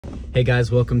Hey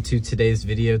guys, welcome to today's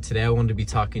video. Today I wanted to be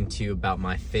talking to you about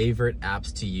my favorite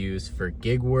apps to use for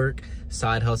gig work,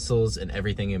 side hustles, and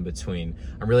everything in between.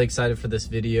 I'm really excited for this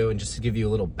video, and just to give you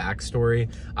a little backstory,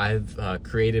 I've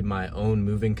created my own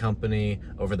moving company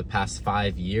over the past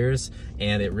 5 years,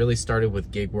 and it really started with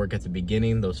gig work at the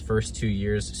beginning. Those first 2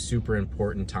 years, super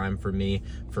important time for me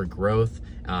for growth,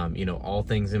 all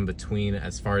things in between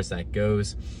as far as that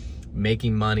goes.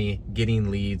 Making money,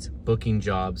 getting leads, booking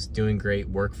jobs, doing great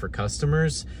work for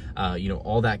customers,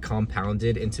 all that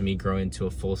compounded into me growing into a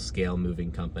full-scale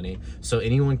moving company. So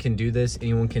anyone can do this,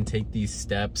 anyone can take these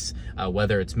steps,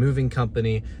 whether it's moving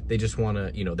company, they just want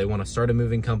to, they want to start a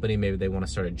moving company, maybe they want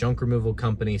to start a junk removal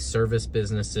company, service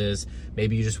businesses,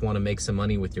 maybe you just want to make some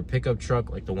money with your pickup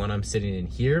truck like the one I'm sitting in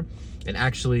here. And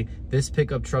actually, this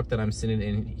pickup truck that I'm sitting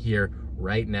in here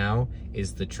right now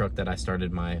is the truck that I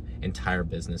started my entire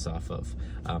business off of.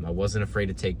 I wasn't afraid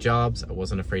to take jobs. I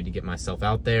wasn't afraid to get myself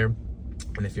out there.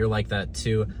 And if you're like that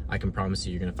too, I can promise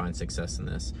you, you're gonna find success in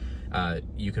this.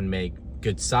 You can make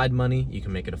good side money, you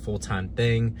can make it a full-time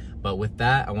thing. But with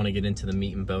that, I wanna get into the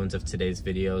meat and bones of today's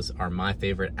videos, are my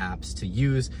favorite apps to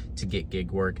use to get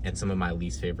gig work and some of my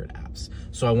least favorite apps.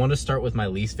 So I wanna start with my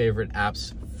least favorite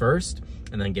apps first,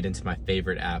 and then get into my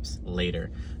favorite apps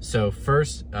later. So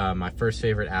first, my least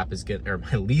favorite app is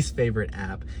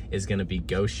gonna be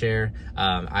GoShare.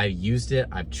 I used it,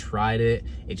 I've tried it,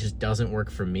 it just doesn't work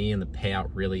for me, and the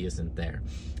payout really isn't there.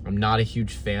 I'm not a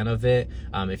huge fan of it.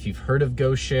 If you've heard of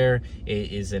GoShare,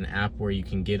 it is an app where you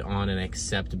can get on and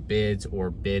accept bids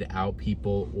or bid out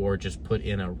people, or just put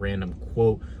in a random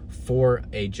quote for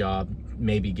a job,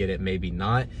 maybe get it, maybe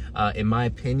not. In my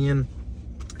opinion,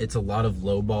 it's a lot of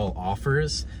lowball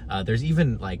offers. There's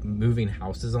even like moving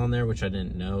houses on there, which I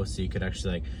didn't know. So you could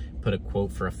actually like put a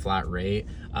quote for a flat rate.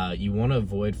 You want to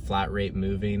avoid flat rate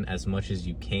moving as much as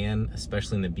you can,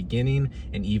 especially in the beginning,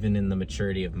 and even in the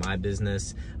maturity of my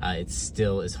business, it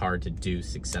still is hard to do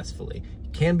successfully.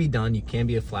 It can be done, you can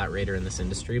be a flat rater in this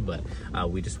industry, but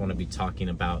we just want to be talking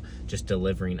about just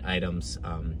delivering items,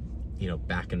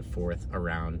 back and forth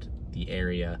around the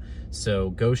area.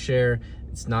 So GoShare,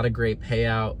 it's not a great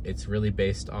payout. It's really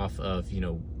based off of,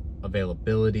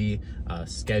 availability,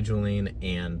 scheduling,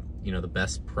 and, the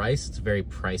best price. It's very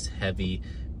price heavy.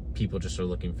 People just are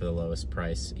looking for the lowest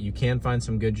price. You can find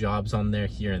some good jobs on there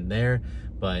here and there,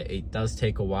 but it does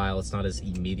take a while. It's not as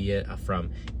immediate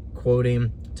from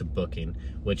quoting to booking,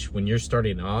 which when you're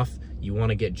starting off, you want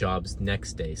to get jobs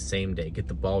next day, same day, get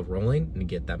the ball rolling and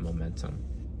get that momentum.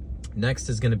 Next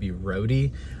is going to be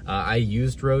Roadie. I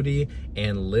used Roadie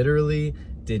and literally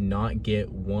did not get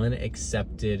one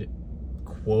accepted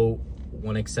quote,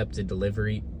 one accepted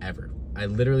delivery ever. I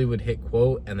literally would hit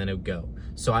quote and then it would go.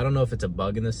 So I don't know if it's a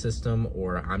bug in the system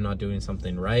or I'm not doing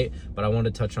something right, but I want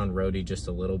to touch on Roadie just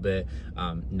a little bit.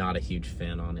 Not a huge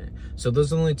fan on it. So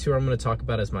those are the only two I'm going to talk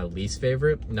about as my least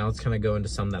favorite. Now let's kind of go into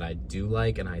some that I do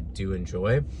like and I do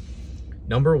enjoy.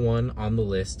 Number one on the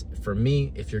list for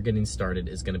me, if you're getting started,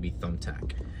 is going to be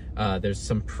Thunbtack. There's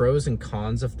some pros and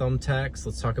cons of Thunbtack.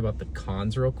 Let's talk about the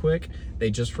cons real quick.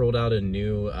 They just rolled out a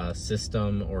new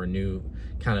system, or a new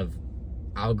kind of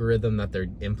algorithm that they're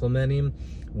implementing,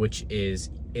 which is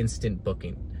instant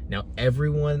booking. Now,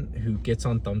 everyone who gets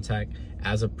on Thunbtack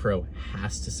as a pro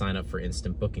has to sign up for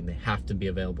instant booking. They have to be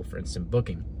available for instant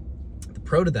booking. The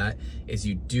pro to that is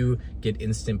you do get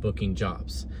instant booking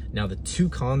jobs. Now, the two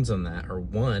cons on that are,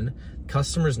 one,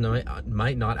 customers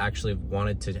might not actually have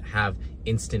wanted to have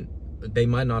they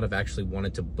might not have actually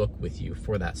wanted to book with you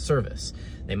for that service.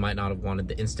 They might not have wanted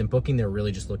the instant booking. They're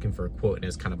really just looking for a quote, and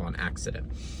it's kind of on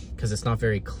accident because it's not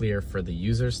very clear for the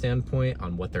user standpoint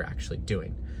on what they're actually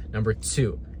doing. Number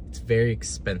two, it's very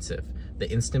expensive. The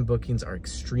instant bookings are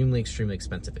extremely, extremely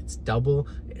expensive. It's double,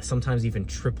 sometimes even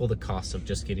triple the cost of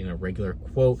just getting a regular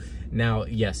quote. Now,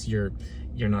 yes, you're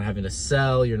not having to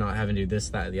sell, you're not having to do this,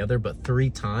 that, or the other, but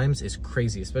 3 times is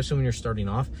crazy, especially when you're starting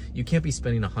off. You can't be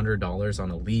spending $100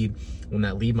 on a lead when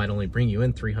that lead might only bring you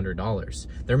in $300.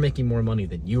 They're making more money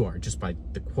than you are just by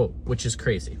the quote, which is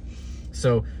crazy.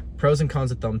 So pros and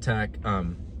cons of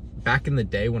Thunbtack. Back in the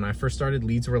day when I first started,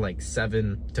 leads were like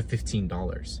 $7 to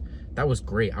 $15. That was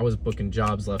great. I was booking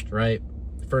jobs left, right,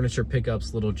 furniture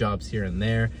pickups, little jobs here and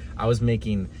there. I was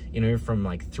making, from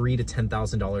like $3,000 to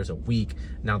 $10,000 a week.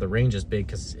 Now the range is big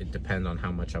because it depends on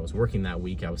how much I was working that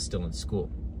week. I was still in school.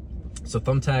 So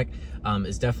Thunbtack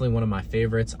is definitely one of my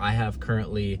favorites. I have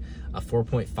currently a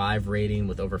 4.5 rating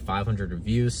with over 500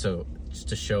 reviews. So just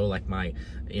to show like my,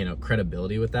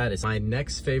 credibility with that, is my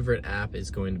next favorite app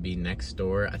is going to be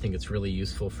Nextdoor. I think it's really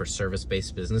useful for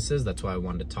service-based businesses. That's why I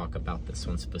wanted to talk about this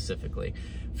one specifically.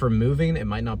 For moving, it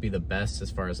might not be the best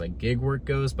as far as like gig work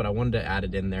goes, but I wanted to add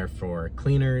it in there for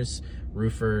cleaners,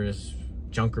 roofers,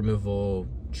 junk removal,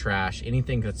 trash,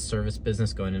 anything that's service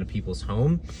business going into people's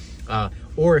home.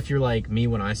 Or if you're like me,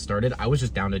 when I started, I was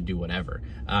just down to do whatever.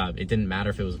 It didn't matter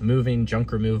if it was moving,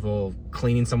 junk removal,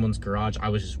 cleaning someone's garage. I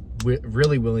was just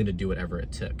really willing to do whatever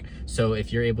it took. So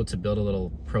if you're able to build a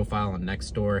little profile on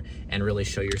Nextdoor and really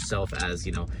show yourself as,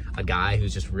 a guy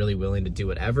who's just really willing to do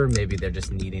whatever, maybe they're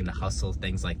just needing to hustle,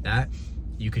 things like that,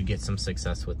 you could get some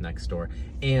success with Nextdoor.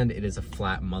 And it is a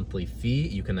flat monthly fee.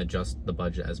 You can adjust the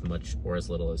budget as much or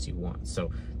as little as you want. So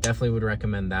definitely would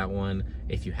recommend that one.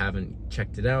 If you haven't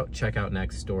checked it out, check out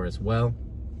Nextdoor as well.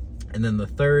 And then the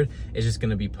third is just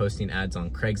going to be posting ads on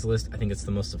Craigslist. I think it's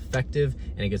the most effective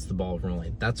and it gets the ball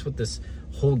rolling. That's what this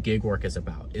whole gig work is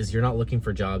about, is you're not looking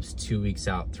for jobs 2 weeks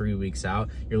out, 3 weeks out.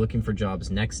 You're looking for jobs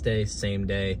next day, same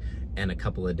day, and a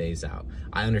couple of days out.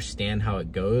 I understand how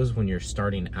it goes when you're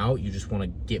starting out. You just want to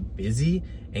get busy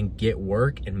and get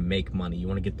work and make money. You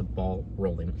want to get the ball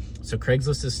rolling. So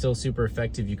Craigslist is still super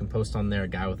effective. You can post on there a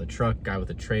guy with a truck, guy with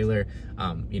a trailer.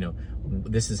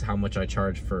 This is how much I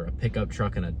charge for a pickup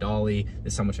truck and a dolly.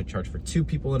 This is how much I charge for 2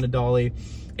 people in a dolly.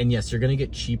 And yes, you're going to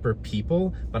get cheaper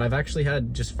people, but I've actually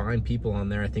had just fine people on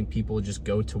there. I think people just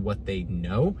go to what they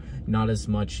know, not as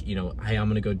much, hey, I'm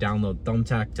going to go download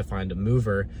Thunbtack to find a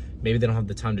mover. Maybe they don't have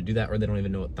the time to do that, or they don't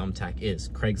even know what Thunbtack is.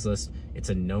 Craigslist, it's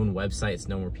a known website. It's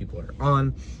known where people are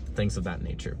on, things of that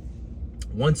nature.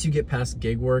 Once you get past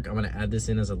gig work, I'm gonna add this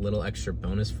in as a little extra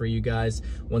bonus for you guys.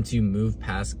 Once you move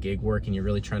past gig work and you're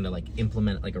really trying to like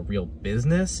implement like a real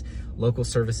business, local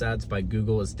service ads by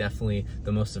Google is definitely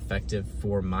the most effective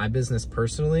for my business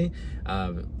personally.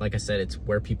 Like I said, it's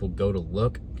where people go to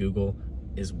look. Google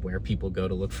is where people go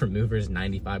to look for movers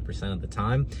 95% of the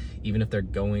time. Even if they're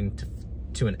going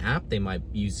to an app, they might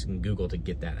use Google to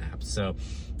get that app. So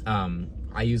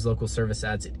I use local service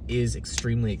ads. It is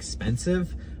extremely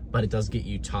expensive, but it does get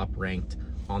you top ranked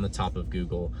on the top of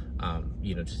Google,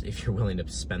 just if you're willing to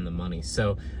spend the money.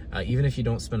 So even if you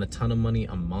don't spend a ton of money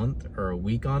a month or a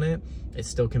week on it, it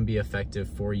still can be effective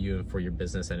for you and for your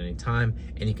business at any time.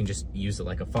 And you can just use it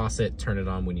like a faucet, turn it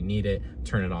on when you need it,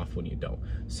 turn it off when you don't.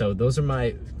 So those are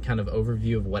my kind of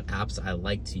overview of what apps I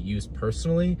like to use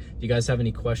personally. If you guys have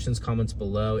any questions, comments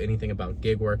below, anything about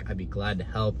gig work, I'd be glad to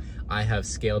help. I have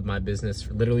scaled my business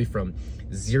literally from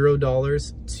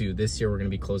 $0 to this year, we're gonna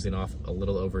be closing off a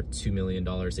little over $2 million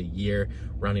a year,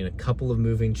 running a couple of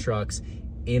moving trucks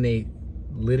in a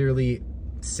literally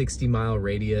 60-mile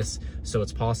radius. So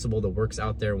it's possible. The work's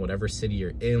out there in whatever city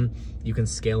you're in. You can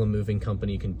scale a moving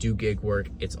company, you can do gig work.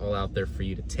 It's all out there for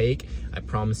you to take. I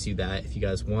promise you that. If you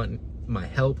guys want my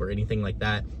help or anything like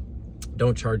that,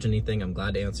 don't charge anything. I'm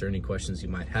glad to answer any questions you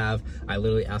might have. I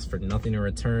literally ask for nothing in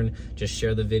return. Just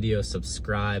share the video,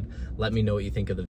 subscribe, let me know what you think of the